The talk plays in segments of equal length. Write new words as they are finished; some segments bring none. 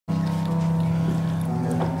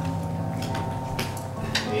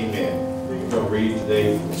read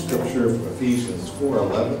today from the scripture from Ephesians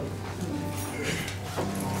 4:11.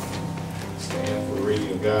 Stand for the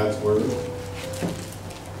reading of God's word.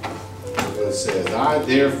 It says, I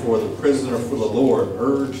therefore, the prisoner for the Lord,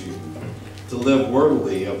 urge you to live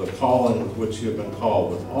worthily of the calling with which you have been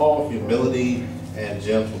called, with all humility and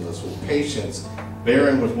gentleness, with patience,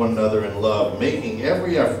 bearing with one another in love, making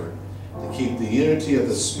every effort to keep the unity of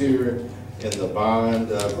the Spirit in the bond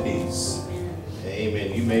of peace.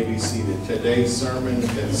 Amen. You may be seated. Today's sermon,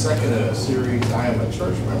 the second in a series, I am a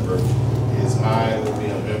church member, is I will be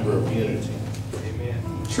a member of unity.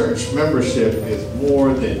 Amen. Church membership is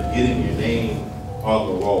more than getting your name on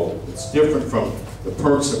the roll. It's different from the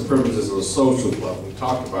perks and privileges of a social club. We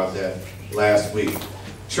talked about that last week.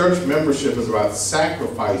 Church membership is about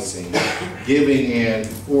sacrificing, giving, and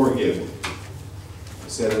forgiving. I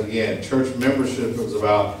said it again. Church membership is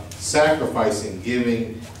about sacrificing,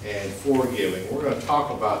 giving, and forgiving. We're going to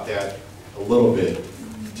talk about that a little bit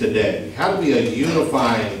today. How to be a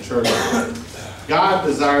unifying church. God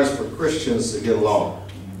desires for Christians to get along.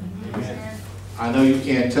 Amen. I know you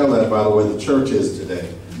can't tell that by the way the church is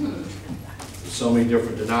today. There's so many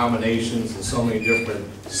different denominations and so many different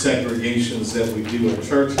segregations that we do in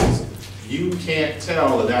churches. You can't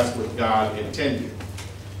tell that that's what God intended.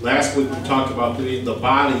 Last week we talked about the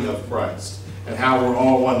body of Christ and how we're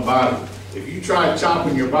all one body. If you try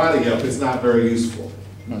chopping your body up, it's not very useful.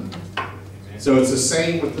 So it's the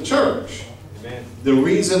same with the church. Amen. The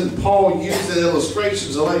reason Paul used the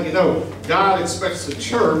illustrations to let you know, God expects the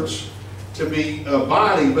church to be a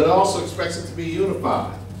body, but also expects it to be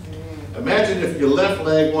unified. Imagine if your left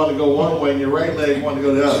leg wanted to go one way and your right leg wanted to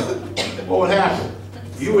go the other. What would happen?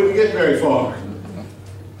 You wouldn't get very far.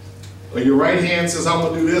 Or your right hand says, I'm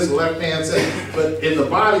going to do this, the left hand says, but in the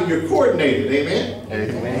body, you're coordinated. Amen?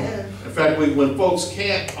 Amen. In fact, when folks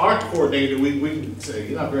aren't coordinated, we can say,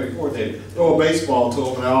 you're not very coordinated. Throw a baseball to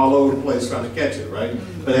them and they're all over the place trying to catch it, right?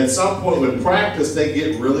 But at some point with practice, they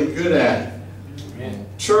get really good at it. Amen.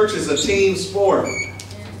 Church is a team sport.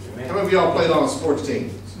 Amen. How many of y'all played on a sports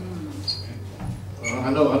team? I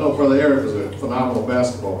know Brother Eric is a phenomenal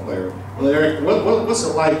basketball player. Brother Eric, what's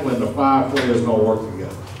it like when the 5 players don't work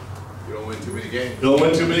together? You don't win too many games. Don't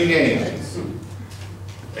win too many games.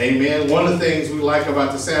 Amen. One of the things we like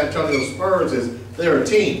about the San Antonio Spurs is they're a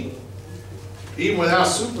team. Even without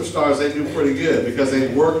superstars, they do pretty good because they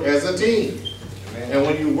work as a team. Amen. And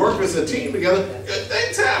when you work as a team together, good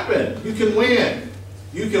things happen. You can win.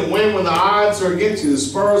 You can win when the odds are against you. The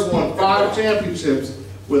Spurs won 5 championships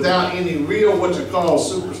without any real, what you call,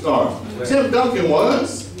 superstars. Right. Tim Duncan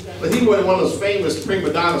was, but he wasn't one of those famous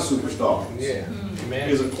prima donna superstars. Yeah. Amen.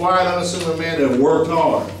 He was a quiet, unassuming man that worked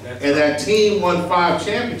hard. And that team won 5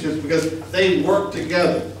 championships because they worked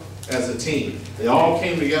together as a team. They all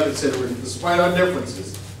came together and said, despite our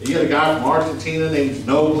differences, you had a guy from Argentina named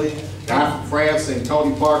Ginobili, a guy from France named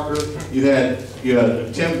Tony Parker. You had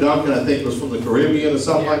Tim Duncan, I think was from the Caribbean or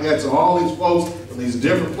something like that. So all these folks from these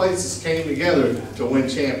different places came together to win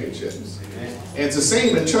championships. Amen. And it's the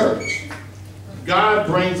same in church. God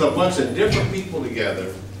brings a bunch of different people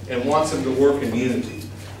together and wants them to work in unity.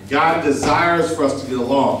 God desires for us to get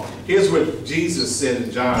along. Here's what Jesus said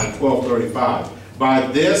in John 12:35. By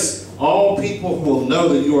this, all people will know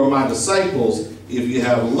that you are my disciples if you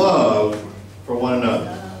have love for one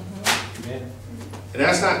another. Amen. And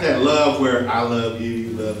that's not that love where I love you, you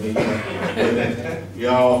love me.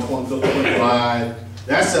 Y'all line.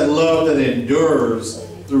 That's that love that endures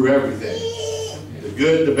through everything. The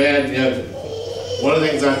good, the bad, and the ugly. One of the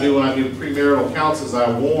things I do when I do premarital counsel is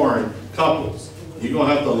I warn couples. You're going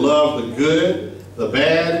to have to love the good, the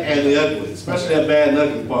bad, and the ugly, especially that bad and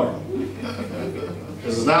ugly part.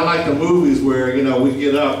 Because it's not like the movies where, you know, we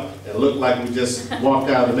get up and look like we just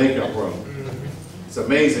walked out of the makeup room. It's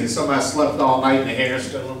amazing. Somebody slept all night and the hair's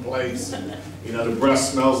still in place. You know, the breath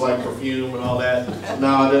smells like perfume and all that.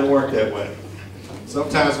 No, it didn't work that way.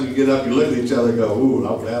 Sometimes when you get up, you look at each other and go, ooh,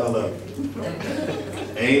 I'm glad I love you.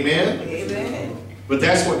 Amen? Amen. But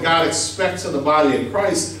that's what God expects in the body of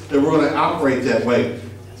Christ, that we're going to operate that way.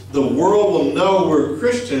 The world will know we're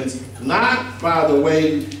Christians not by the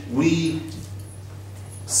way we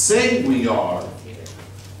say we are,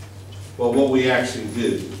 but what we actually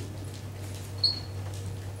do.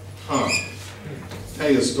 Tell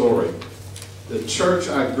you a story. The church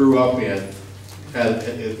I grew up in,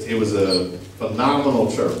 it was a phenomenal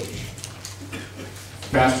church.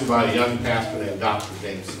 Pastored by a young pastor named Dr.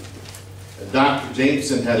 Jameson. And Dr.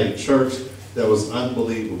 Jameson had a church that was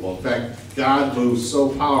unbelievable. In fact, God moved so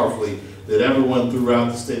powerfully that everyone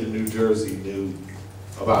throughout the state of New Jersey knew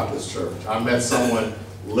about this church. I met someone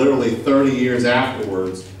literally 30 years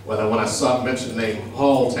afterwards when I mentioned the name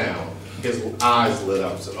Halltown. his eyes lit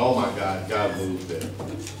up, said, oh my God, God moved there.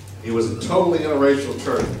 It was a totally interracial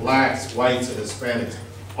church, blacks, whites, and Hispanics,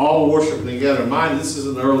 all worshiping together. Mind, this is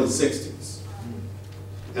in the early 60s.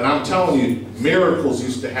 And I'm telling you, miracles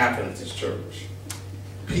used to happen at this church.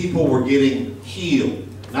 People were getting healed.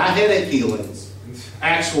 Not headache healings,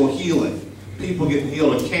 actual healing. People getting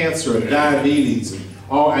healed of cancer and diabetes.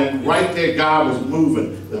 And right there, God was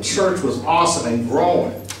moving. The church was awesome and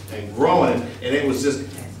growing. And it was just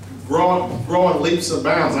growing leaps and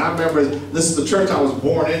bounds. And I remember, this is the church I was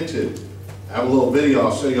born into. I have a little video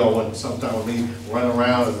I'll show y'all sometime with me running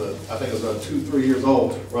around I think I was about 2-3 years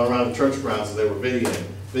old, running around the church grounds as they were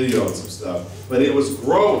videoing some stuff. But it was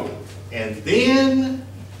growing. And then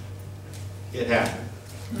it happened.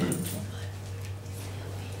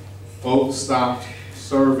 Folks stopped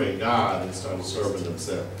serving God and started serving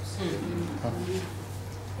themselves.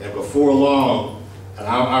 And before long, and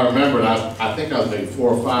I remember, I think I was maybe 4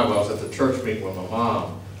 or 5, I was at the church meeting with my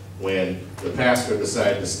mom when the pastor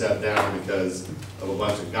decided to step down because of a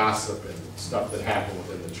bunch of gossip and stuff that happened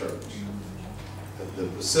within the church. The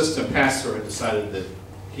assistant pastor had decided that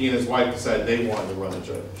he and his wife decided they wanted to run the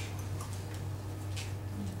church.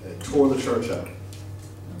 And it tore the church up.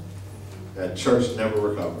 That church never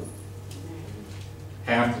recovered.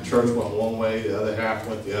 Half the church went one way, the other half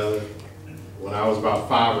went the other. When I was about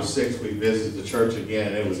 5 or 6, we visited the church again,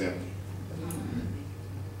 and it was empty.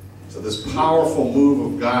 So this powerful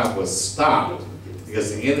move of God was stopped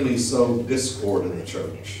because the enemy sowed discord in the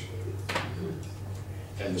church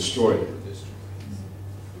and destroyed it.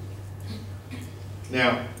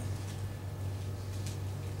 Now,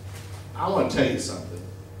 I want to tell you something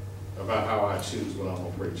about how I choose what I'm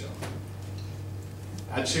going to preach on.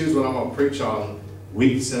 I choose what I'm going to preach on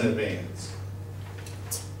weeks in advance.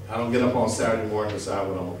 I don't get up on Saturday morning and decide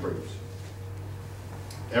what I'm going to preach.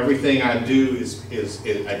 Everything I do is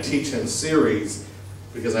I teach in series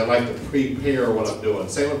because I like to prepare what I'm doing.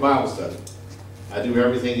 Same with Bible study. I do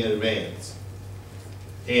everything in advance.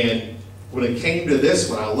 And when it came to this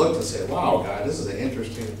one, I looked and said, wow, God, this is an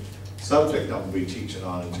interesting subject I'm going to be teaching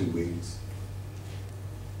on in 2 weeks.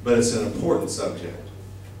 But it's an important subject.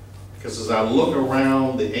 Because as I look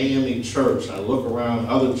around the AME church, I look around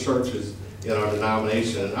other churches in our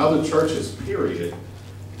denomination, and other churches, period,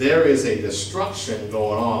 there is a destruction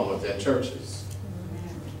going on within churches.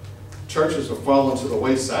 Churches are falling to the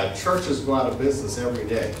wayside. Churches go out of business every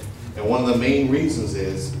day. And one of the main reasons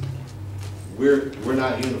is we're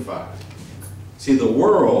not unified. See, the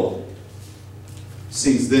world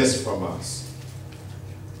sees this from us.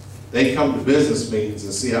 They come to business meetings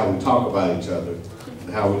and see how we talk about each other and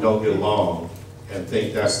how we don't get along and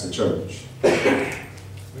think that's the church.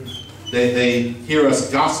 They hear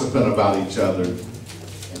us gossiping about each other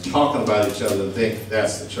and talking about each other and think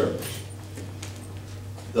that's the church.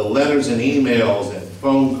 The letters and emails and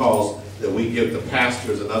phone calls that we give to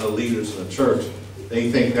pastors and other leaders in the church,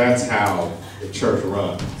 they think that's how the church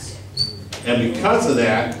runs. And because of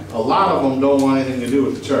that, a lot of them don't want anything to do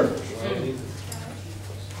with the church.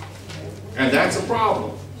 And that's a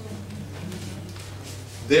problem.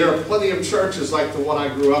 There are plenty of churches like the one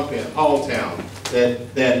I grew up in, Halltown,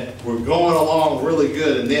 that were going along really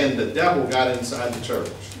good, and then the devil got inside the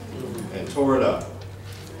church and tore it up.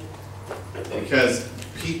 Because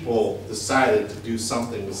people decided to do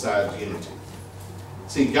something besides unity.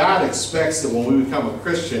 See, God expects that when we become a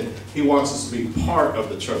Christian, He wants us to be part of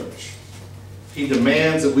the church. He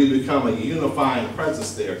demands that we become a unifying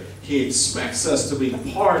presence there. He expects us to be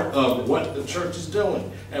part of what the church is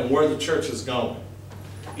doing and where the church is going.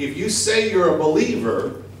 If you say you're a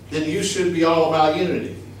believer, then you should be all about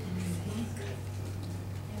unity.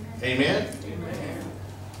 Amen? Amen?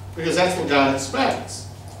 Because that's what God expects.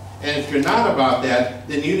 And if you're not about that,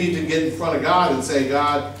 then you need to get in front of God and say,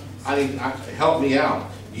 God, help me out.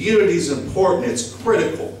 Unity is important. It's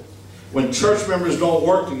critical. When church members don't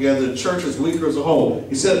work together, the church is weaker as a whole.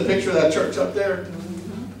 You see a picture of that church up there?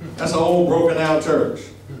 That's an old broken down church.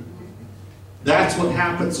 That's what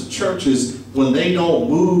happens to churches when they don't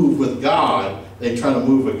move with God, they try to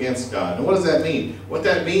move against God. And what does that mean? What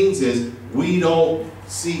that means is we don't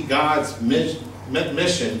see God's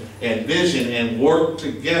mission and vision and work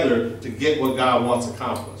together to get what God wants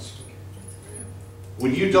accomplished.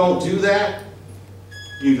 When you don't do that,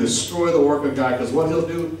 you destroy the work of God, because what He'll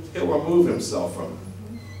do, He'll remove Himself from it.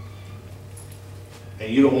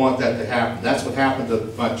 And you don't want that to happen. That's what happened to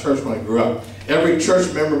my church when I grew up. Every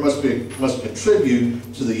church member must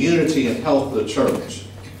contribute to the unity and health of the church.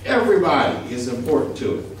 Everybody is important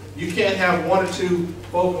to it. You can't have 1 or 2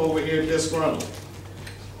 folk over here disgruntled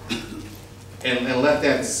and let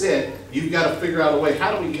that sit. You've got to figure out a way.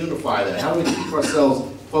 How do we unify that? How do we keep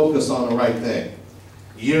ourselves focus on the right thing.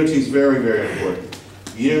 Unity is very, very important.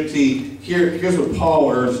 Unity, here's what Paul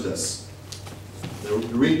urged us.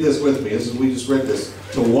 Read this with me. We just read this.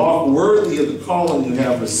 To walk worthy of the calling you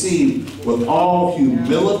have received with all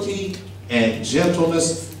humility and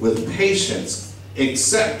gentleness, with patience,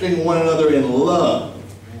 accepting one another in love,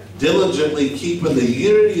 diligently keeping the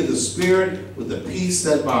unity of the Spirit with the peace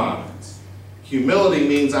that binds. Humility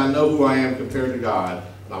means I know who I am compared to God,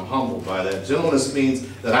 and I'm humbled by that. Gentleness means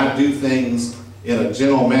that I do things in a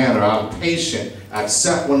gentle manner. I'm patient. I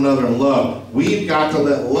accept one another in love. We've got to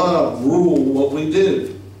let love rule what we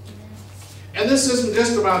do. And this isn't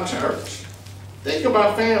just about church. Think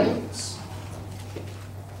about families.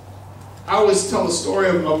 I always tell the story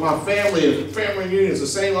of my family, of family reunions. The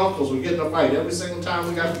same uncles would get in a fight every single time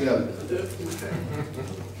we got together.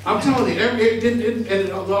 I'm telling you, and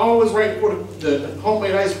they're always right before the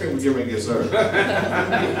homemade ice cream was getting get served.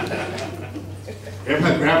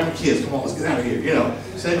 Everybody grabbing the kids. Come on, let's get out of here. You know,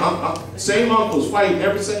 same uncles fighting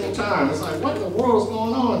every single time. It's like, what in the world is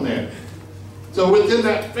going on there? So within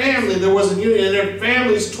that family, there was a unity, and their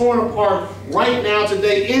families torn apart right now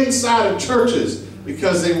today inside of churches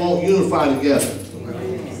because they won't unify together.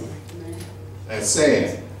 That's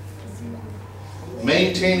sad.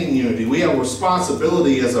 Maintaining unity. We have a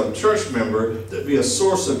responsibility as a church member to be a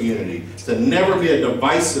source of unity, to never be a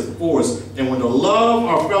divisive force, and when to love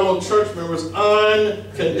our fellow church members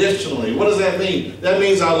unconditionally. What does that mean? That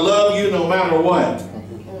means I love you no matter what.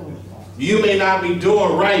 You may not be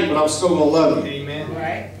doing right, but I'm still going to love you. Amen.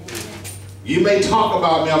 Right. You may talk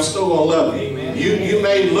about me, I'm still going to love you. Amen. You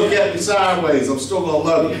may look at me sideways, I'm still going to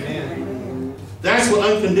love you. Amen. That's what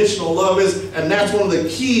unconditional love is, and that's one of the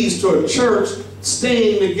keys to a church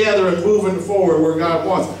staying together and moving forward where God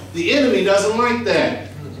wants. The enemy doesn't like that.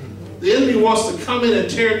 The enemy wants to come in and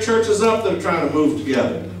tear churches up that are trying to move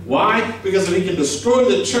together. Why? Because if he can destroy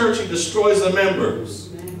the church, he destroys the members.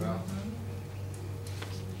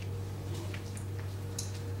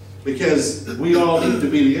 Because we all need to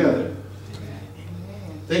be together.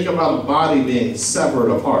 Think about a body being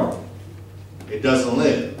severed apart. It doesn't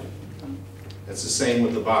live. It's the same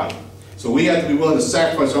with the body. So we have to be willing to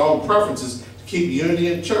sacrifice our own preferences to keep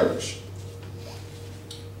unity in church.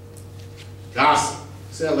 Gossip.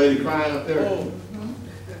 See that lady crying up there?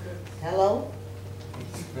 Hello?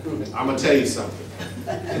 I'm going to tell you something.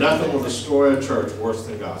 Nothing will destroy a church worse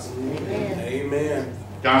than gossip. Amen.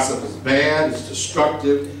 Gossip is bad, it's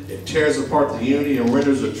destructive, it tears apart the unity and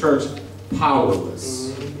renders the church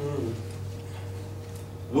powerless.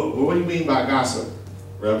 What do you mean by gossip,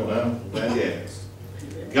 Reverend? Well, glad you asked.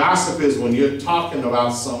 Gossip is when you're talking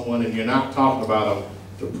about someone and you're not talking about them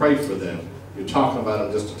to pray for them. You're talking about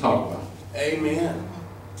them just to talk about them. Amen.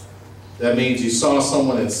 That means you saw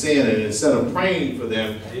someone in sin, and instead of praying for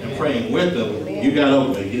them and praying with them, you got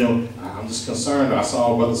over, you know, I'm just concerned. I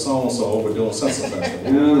saw Brother so-and-so over doing such and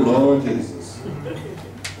such. Ooh, Lord Jesus.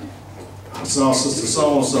 I saw Sister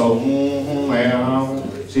so-and-so,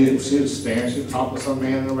 man, she was staring, she was talking to some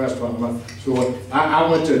man in a restaurant. I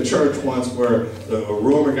went to a church once where a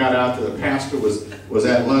rumor got out that the pastor was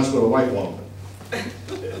at lunch with a white woman.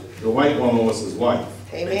 The white woman was his wife.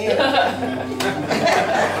 Amen.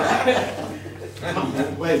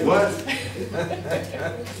 Wait, what?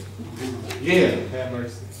 Yeah. Have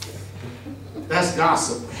mercy. That's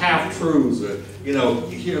gossip, half-truths, or, you know,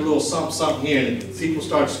 you hear a little something here, and people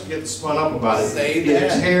start getting spun up about it. Say It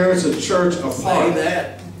that. tears a church apart. Say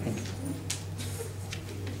that.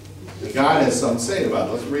 And God has something to say about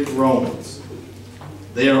it. Let's read Romans.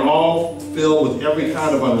 They are all filled with every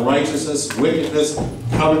kind of unrighteousness, wickedness,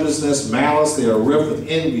 covetousness, malice. They are rife with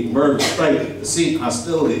envy, murder, strife, deceit,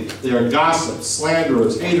 hostility. They are gossips,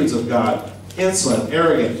 slanderers, haters of God, insolent,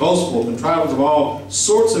 arrogant, boastful, contrivers of all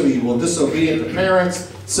sorts of evil, disobedient to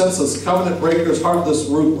parents, senseless, covenant breakers, heartless,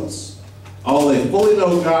 ruthless. Although they fully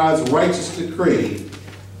know God's righteous decree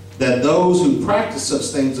that those who practice such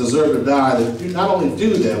things deserve to die, they not only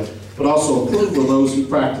do them, but also approve of those who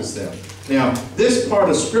practice them. Now, this part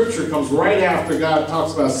of Scripture comes right after God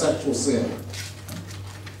talks about sexual sin.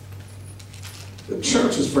 The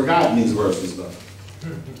church has forgotten these verses, though.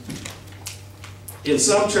 In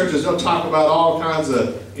some churches, they'll talk about all kinds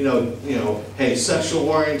of, hey, sexual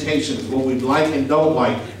orientations, what we like and don't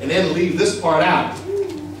like, and then leave this part out.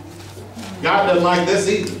 God doesn't like this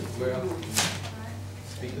either. Well,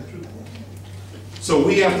 speak the truth. So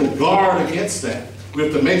we have to guard against that. We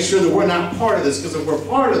have to make sure that we're not part of this, because if we're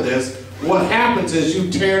part of this, what happens is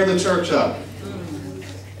you tear the church up.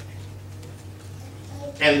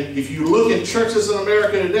 And if you look at churches in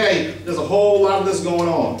America today, there's a whole lot of this going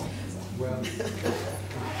on. Well,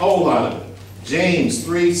 Whole lot of it. James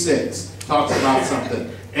 3:6 talks about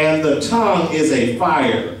something. And the tongue is a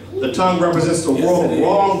fire. The tongue represents the world of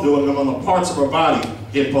wrongdoing among the parts of our body.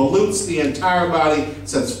 It pollutes the entire body,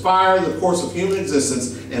 sets fire to the course of human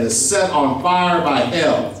existence, and is set on fire by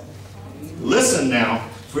hell. Listen now,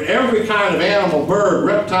 for every kind of animal, bird,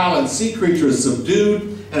 reptile, and sea creature is subdued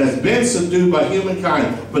and has been subdued by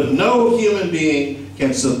humankind, but no human being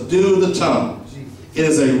can subdue the tongue. It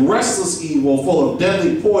is a restless evil full of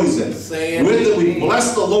deadly poison. With it we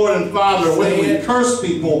bless the Lord and Father, with it we curse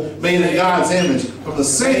people made in God's image. From the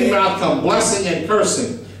same mouth come blessing and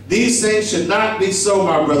cursing. These things should not be so,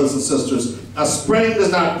 my brothers and sisters. A spring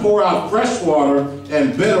does not pour out fresh water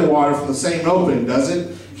and bitter water from the same opening, does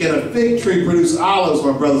it? Can a fig tree produce olives,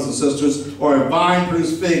 my brothers and sisters, or a vine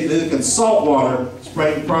produce figs? Neither can salt water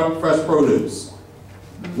spring fresh produce.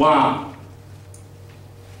 Wow.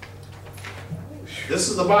 This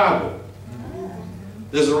is the Bible.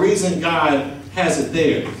 There's a reason God has it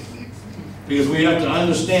there. Because we have to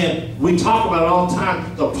understand, we talk about it all the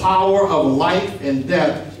time, the power of life and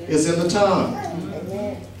death is in the tongue.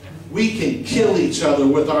 We can kill each other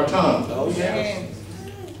with our tongue.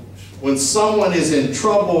 When someone is in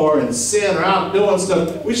trouble or in sin or out doing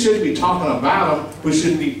stuff, we shouldn't be talking about them. We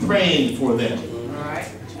should be praying for them.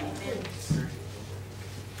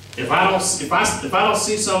 If I don't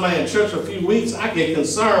see somebody in church for a few weeks, I get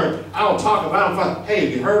concerned. I don't talk about them. Hey,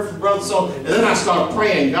 have you heard from brother so? And then I start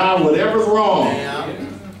praying, God, whatever's wrong,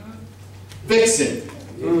 fix it.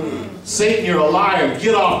 Satan, you're a liar.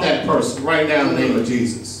 Get off that person right now in the name of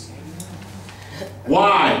Jesus.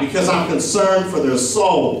 Why? Because I'm concerned for their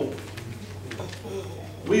soul.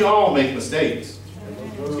 We all make mistakes.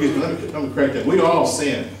 Excuse me, let me correct that. We all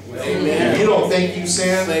sin. Amen. If you don't think you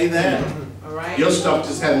sin, Say that. your stuff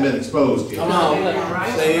just hasn't been exposed yet. Come on.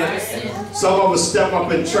 Say it. Some of us step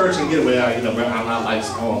up in church and get away, I'm not like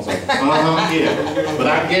so. Yeah. But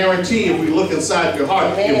I guarantee if we look inside your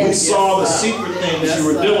heart, if we saw the secret things you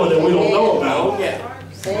were doing that we don't know about,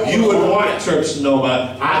 you would want church to know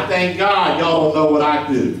about it. I thank God y'all don't know what I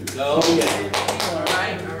do.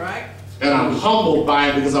 And I'm humbled by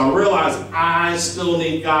it because I realize I still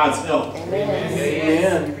need God's help.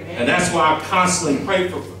 Amen. And that's why I constantly pray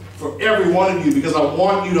for every one of you, because I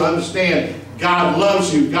want you to understand God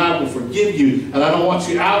loves you, God will forgive you, and I don't want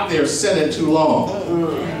you out there sinning too long.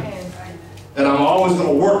 And I'm always going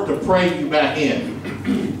to work to pray you back in.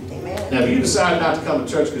 Now, if you decide not to come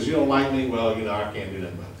to church because you don't like me, well, I can't do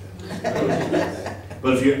nothing about that.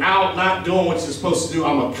 But if you're out not doing what you're supposed to do,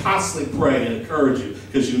 I'm going to constantly pray and encourage you,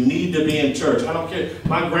 because you need to be in church. I don't care.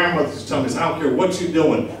 My grandmother used to tell me this, I don't care what you're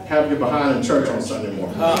doing, have your behind in church on Sunday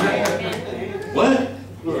morning. What?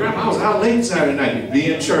 I was out late Saturday night.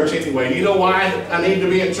 Be in church anyway. You know why I need to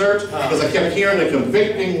be in church? Because I kept hearing the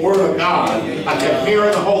convicting word of God. I kept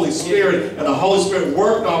hearing the Holy Spirit, and the Holy Spirit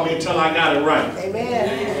worked on me until I got it right.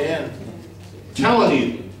 Amen. I'm telling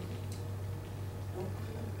you.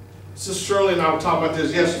 Sister Shirley and I were talking about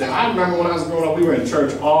this yesterday. I remember when I was growing up, we were in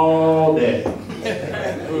church all day.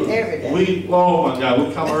 Every day. Oh my God,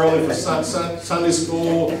 we'd come early for Sunday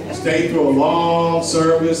school, stay through a long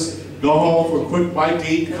service, go home for a quick bite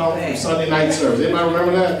to eat, come from Sunday night service. Anybody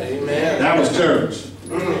remember that? Amen. That was church.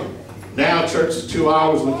 Now church is 2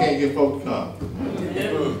 hours, we can't get folk to come.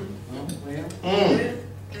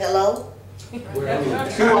 Hello? 2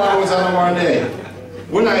 hours out of our day.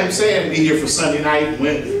 We're not even saying be here for Sunday night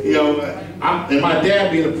when, and my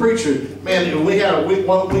dad being a preacher, man, if we had a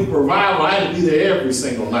 1 week revival, I had to be there every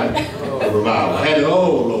single night. Revival. I had to,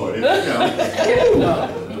 oh Lord.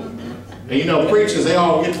 And preachers, they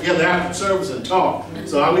all get together after service and talk.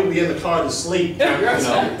 So I would be in the car to sleep,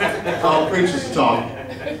 all preachers talk.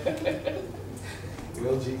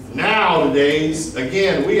 Nowadays,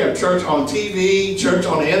 again, we have church on TV, church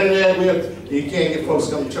on the internet. You can't get folks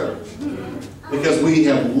to come to church. Because we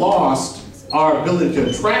have lost our ability to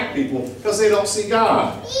attract people because they don't see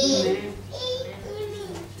God.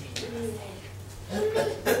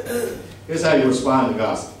 Here's how you respond to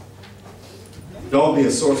gossip. Don't be a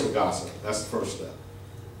source of gossip. That's the first step.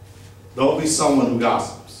 Don't be someone who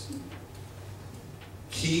gossips.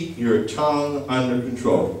 Keep your tongue under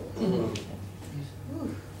control.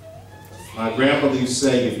 My grandmother used to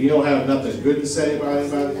say, if you don't have nothing good to say about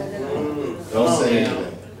anybody, don't say anything.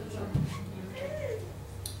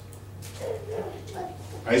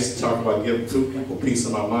 I used to talk about giving two people peace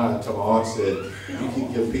of my mind until my aunt said, if you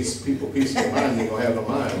can give people peace of your mind, you ain't going to have no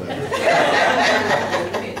mind left.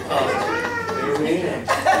 Amen.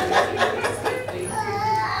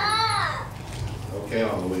 Okay,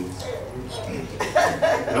 Aunt Louise.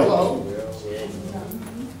 Hello.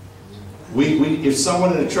 If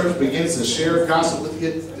someone in the church begins to share gossip with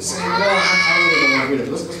you, say, no, I really don't want to hear it.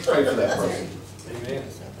 Let's pray for that person. Amen.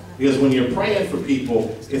 Because when you're praying for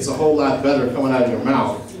people, it's a whole lot better coming out of your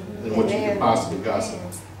mouth than what you can possibly gossip.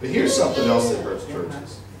 But here's something else that hurts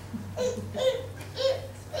churches.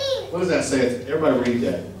 What does that say? Everybody read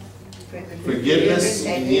that. Forgiveness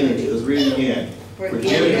and unity. Let's read it again.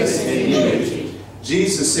 Forgiveness and unity.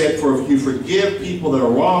 Jesus said, for if you forgive people their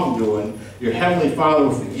wrongdoing, your heavenly Father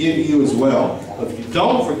will forgive you as well. But if you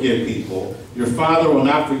don't forgive people, your Father will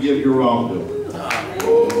not forgive your wrongdoing.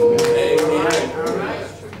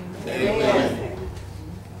 Amen.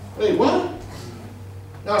 Wait, what?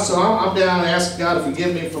 No, so I'm down asking God to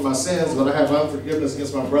forgive me for my sins, but I have unforgiveness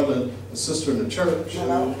against my brother and sister in the church.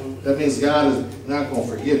 Hello? That means God is not going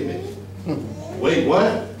to forgive me. Wait,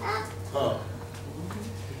 what?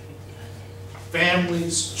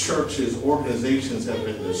 Families, churches, organizations have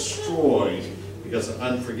been destroyed because of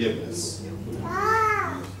unforgiveness.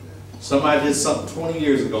 Somebody did something 20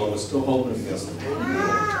 years ago and was still holding it against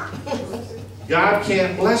them. God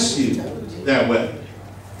can't bless you that way.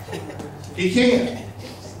 He can't.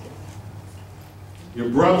 Your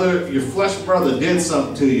brother, your flesh brother did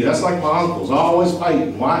something to you. That's like my uncles, always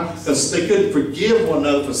fighting. Why? Because they couldn't forgive one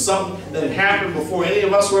another for something that had happened before any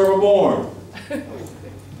of us were ever born.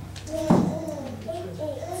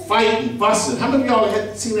 Fighting, fussing. How many of y'all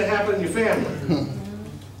have seen that happen in your family?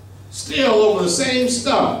 Still over the same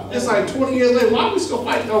stuff. It's like 20 years later, why are we still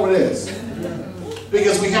fighting over this?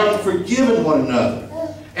 Because we haven't forgiven one another.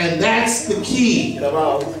 And that's the key.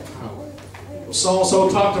 So-and-so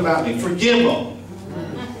talked about me. Forgive them.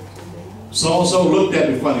 So-and-so looked at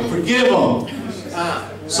me funny. Forgive them.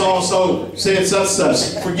 So-and-so said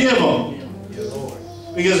such. Forgive them.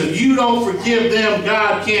 Because if you don't forgive them,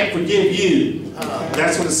 God can't forgive you.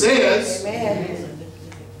 That's what it says. Amen.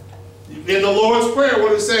 In the Lord's Prayer,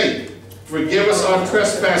 what does it say? Forgive us our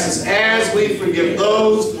trespasses as we forgive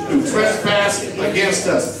those who trespass against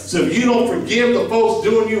us. So if you don't forgive the folks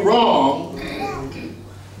doing you wrong,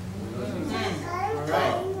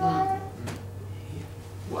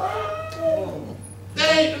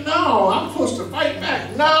 no, I'm supposed to fight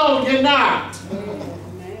back. No, you're not.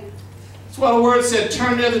 That's why the word said,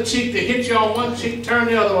 turn the other cheek. To hit you on one cheek, turn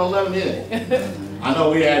the other one, let them hit it. I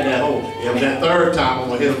know we had that whole, that third time I'm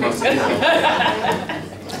going to hit them myself.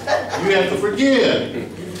 You have to forgive.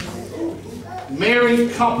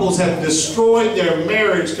 Married couples have destroyed their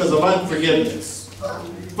marriage because of unforgiveness.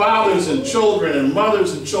 Fathers and children and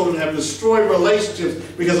mothers and children have destroyed relationships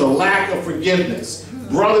because of lack of forgiveness.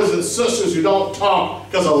 Brothers and sisters who don't talk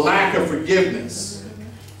because of lack of forgiveness.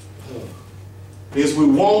 Because we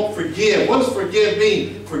won't forgive. What does forgive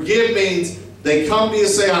mean? Forgive means they come to you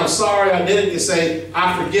and say, I'm sorry I did it. You say,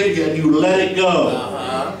 I forgive you, and you let it go.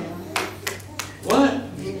 What?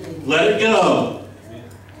 Let it go.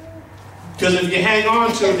 Because if you hang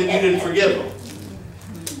on to it, then you didn't forgive them.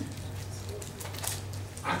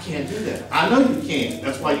 I can't do that. I know you can't.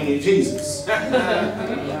 That's why you need Jesus.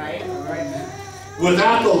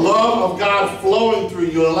 Without the love of God flowing through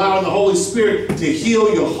you and allowing the Holy Spirit to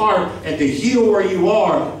heal your heart and to heal where you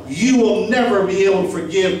are, you will never be able to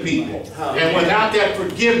forgive people. And without that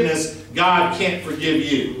forgiveness, God can't forgive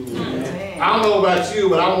you. I don't know about you,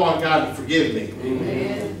 but I want God to forgive me.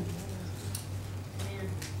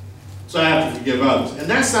 So I have to forgive others. And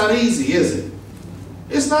that's not easy, is it?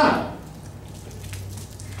 It's not.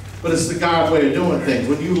 But it's the God way of doing things.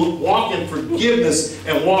 When you walk in forgiveness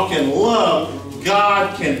and walk in love,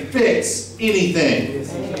 God can fix anything.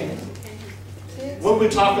 What we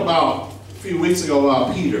talked about a few weeks ago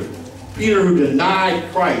about Peter. Peter who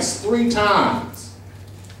denied Christ 3 times.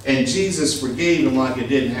 And Jesus forgave him like it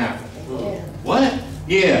didn't happen. What?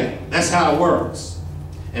 Yeah, that's how it works.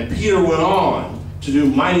 And Peter went on to do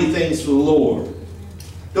mighty things for the Lord.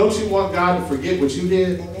 Don't you want God to forget what you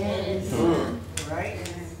did? Amen. Right?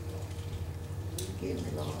 Give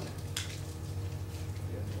me, Lord.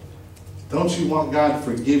 Don't you want God to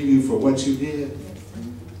forgive you for what you did?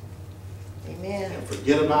 Amen. And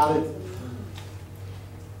forget about it?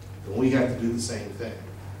 Then we have to do the same thing.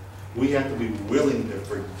 We have to be willing to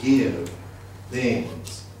forgive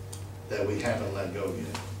things that we haven't let go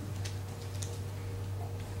yet.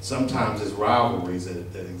 Sometimes it's rivalries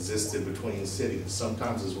that existed between cities.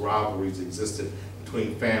 Sometimes it's rivalries that existed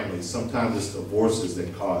between families. Sometimes it's divorces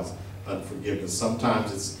that cause unforgiveness.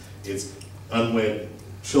 Sometimes it's unwed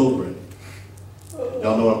children.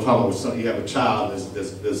 Y'all know what I'm talking about. You have a child,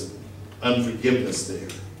 there's unforgiveness there.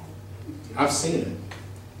 I've seen it.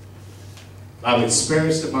 I've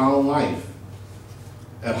experienced it in my own life.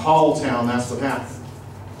 At Halltown, that's what happened.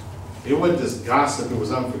 It wasn't just gossip, it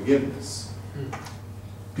was unforgiveness.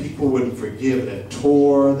 People wouldn't forgive, and it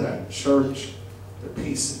tore that church to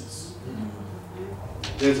pieces.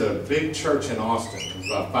 There's a big church in Austin, it's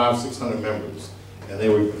about 500-600 members, and they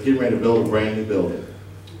were getting ready to build a brand new building.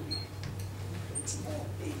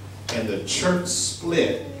 And the church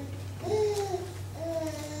split.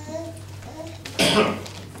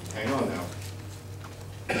 Hang on now.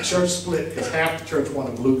 The church split because half the church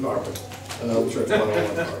wanted blue carpet, another church wanted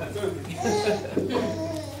white carpet.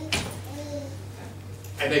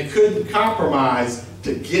 And they couldn't compromise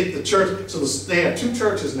to get the church, so they have two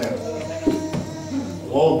churches now.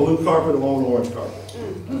 One with blue carpet and one with orange carpet.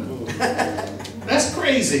 That's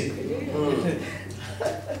crazy.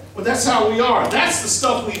 But that's how we are. That's the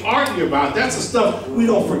stuff we argue about. That's the stuff we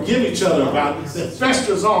don't forgive each other about that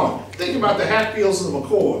festers on. Think about the Hatfields and the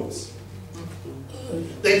McCoys.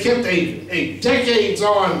 They kept a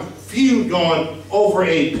decades-on feud going over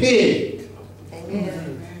a pig.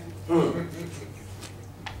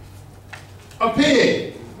 A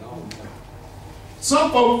pig.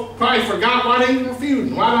 Some folks probably forgot why they were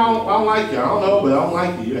feuding. Why I don't like you. I don't know, but I don't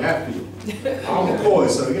like you. You're Hatfield. I'm McCoy,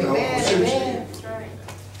 so you know, I'll shoot you.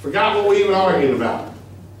 Forgot what we even argued about.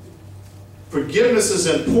 Forgiveness is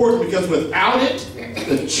important because without it,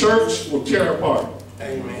 the church will tear apart.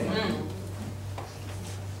 Amen.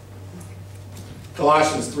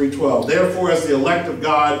 Colossians 3:12. Therefore, as the elect of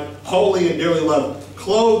God, holy and dearly loved,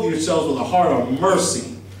 clothe yourselves with a heart of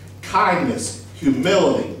mercy, kindness,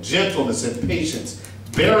 humility, gentleness, and patience,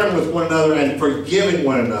 bearing with one another and forgiving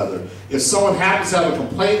one another. If someone happens to have a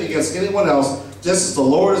complaint against anyone else, just as the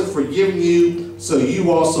Lord has forgiven you, so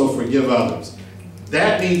you also forgive others.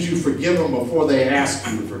 That means you forgive them before they ask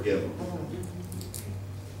you to forgive them.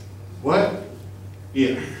 What?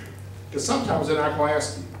 Yeah. Because sometimes they're not going to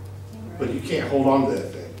ask you. But you can't hold on to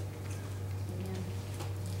that thing.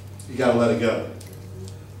 You got to let it go.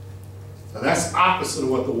 Now that's opposite of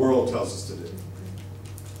what the world tells us to do.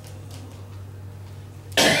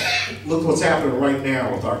 Look what's happening right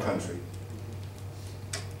now with our country.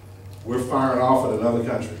 We're firing off at another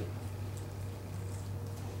country.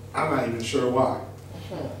 I'm not even sure why.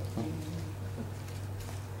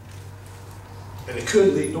 And it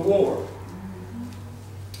could lead to war.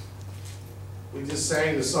 We just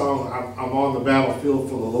sang the song, I'm on the battlefield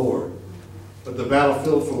for the Lord. But the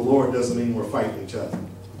battlefield for the Lord doesn't mean we're fighting each other.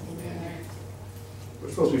 We're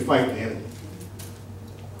supposed to be fighting the enemy.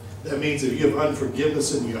 That means if you have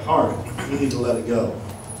unforgiveness in your heart, you need to let it go.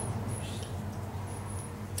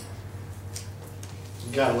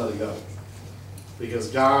 You gotta let it go. Because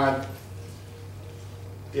God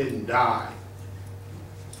didn't die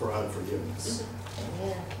for unforgiveness.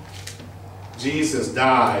 Jesus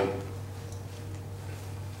died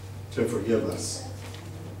to forgive us.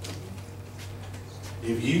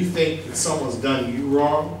 If you think that someone's done you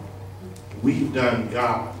wrong, we've done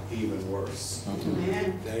God even worse.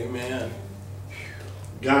 Amen.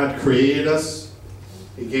 God created us.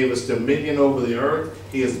 He gave us dominion over the earth.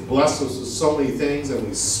 He has blessed us with so many things, and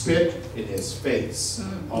we spit in his face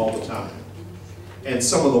all the time. And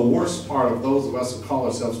some of the worst part of those of us who call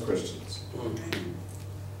ourselves Christians,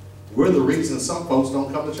 we're the reason some folks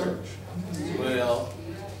don't come to church. Well.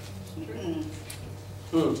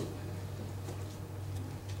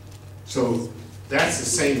 So that's the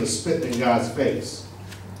same as spitting in God's face.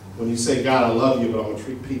 When you say, God, I love you, but I'm going to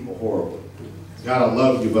treat people horribly. God, I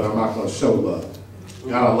love you, but I'm not going to show love.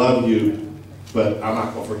 God, I love you, but I'm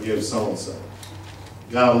not going to forgive so-and-so.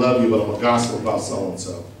 God, I love you, but I'm going to gossip about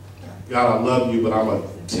so-and-so. God, I love you, but I'm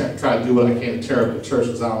going to try to do what I can to tear up the church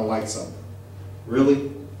because I don't like something.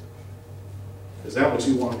 Really? Is that what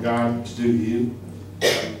you want God to do to you?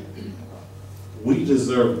 We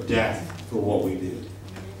deserve death for what we do.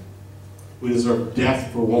 We deserve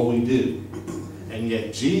death for what we do. And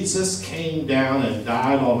yet Jesus came down and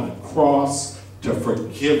died on a cross to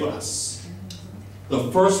forgive us.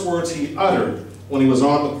 The first words he uttered when he was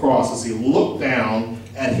on the cross is he looked down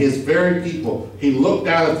at his very people. He looked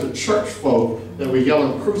down at the church folk that were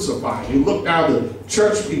yelling, crucify. He looked down at the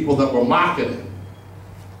church people that were mocking him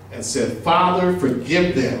and said, Father,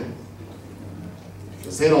 forgive them,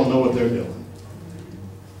 because they don't know what they're doing.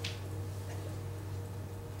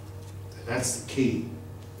 And that's the key.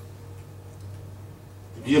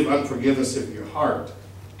 If you have unforgiveness in your heart,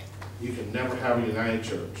 you can never have a united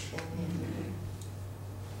church.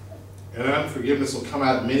 And unforgiveness will come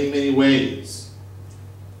out in many, many ways.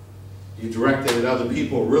 You direct it at other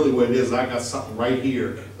people. Really what it is, I got something right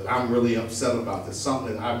here that I'm really upset about. There's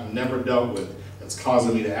something that I've never dealt with that's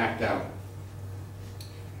causing me to act out.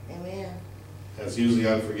 Amen. That's usually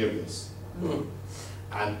unforgiveness.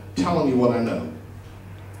 I'm telling you what I know.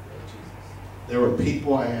 There were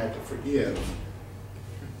people I had to forgive.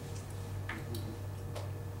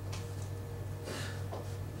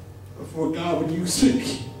 before God would use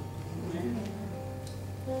me.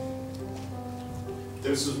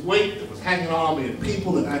 There's this weight that was hanging on me, and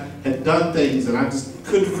people that I had done things and I just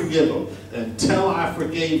couldn't forgive them. Until I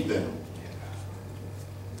forgave them,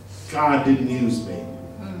 God didn't use me.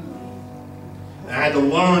 And I had to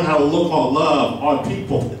learn how to look on love on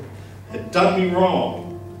people that had done me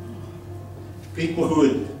wrong. People who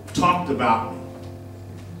had talked about me.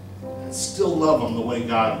 And still love them the way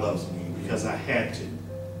God loves me, because I had to.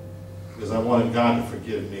 Because I wanted God to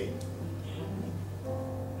forgive me.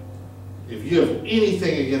 If you have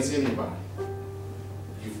anything against anybody,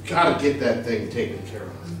 you've got to get that thing taken care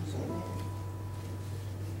of.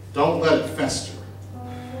 Don't let it fester.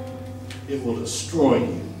 It will destroy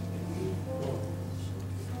you.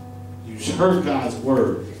 You heard God's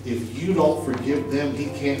word. If you don't forgive them, He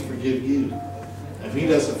can't forgive you. If He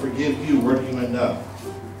doesn't forgive you, where do you end up?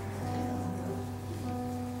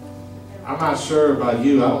 I'm not sure about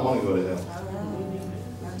you. I don't want to go to hell.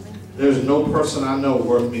 There's no person I know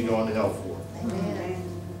worth me going to hell for.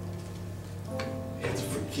 You have to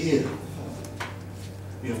forgive.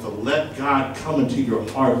 You have to let God come into your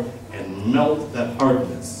heart and melt that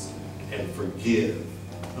hardness and forgive.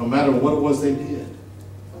 No matter what it was they did.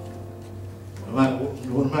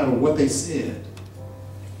 No matter what they said.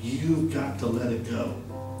 You've got to let it go.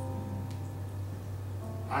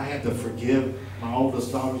 I had to forgive my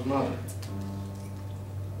oldest daughter's mother.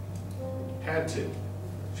 Had to.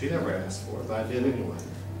 She never asked for it, but I did anyway.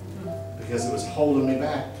 Because it was holding me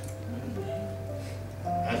back.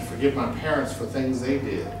 I had to forgive my parents for things they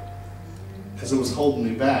did. Because it was holding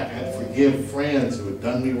me back. I had to forgive friends who had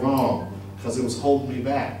done me wrong. Because it was holding me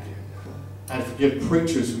back. I had to forgive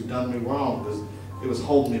preachers who had done me wrong. Because it was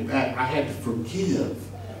holding me back. I had to forgive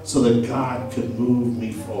so that God could move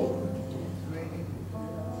me forward.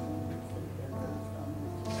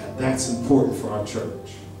 And that's important for our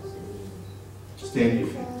church. Stand to your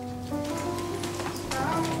feet.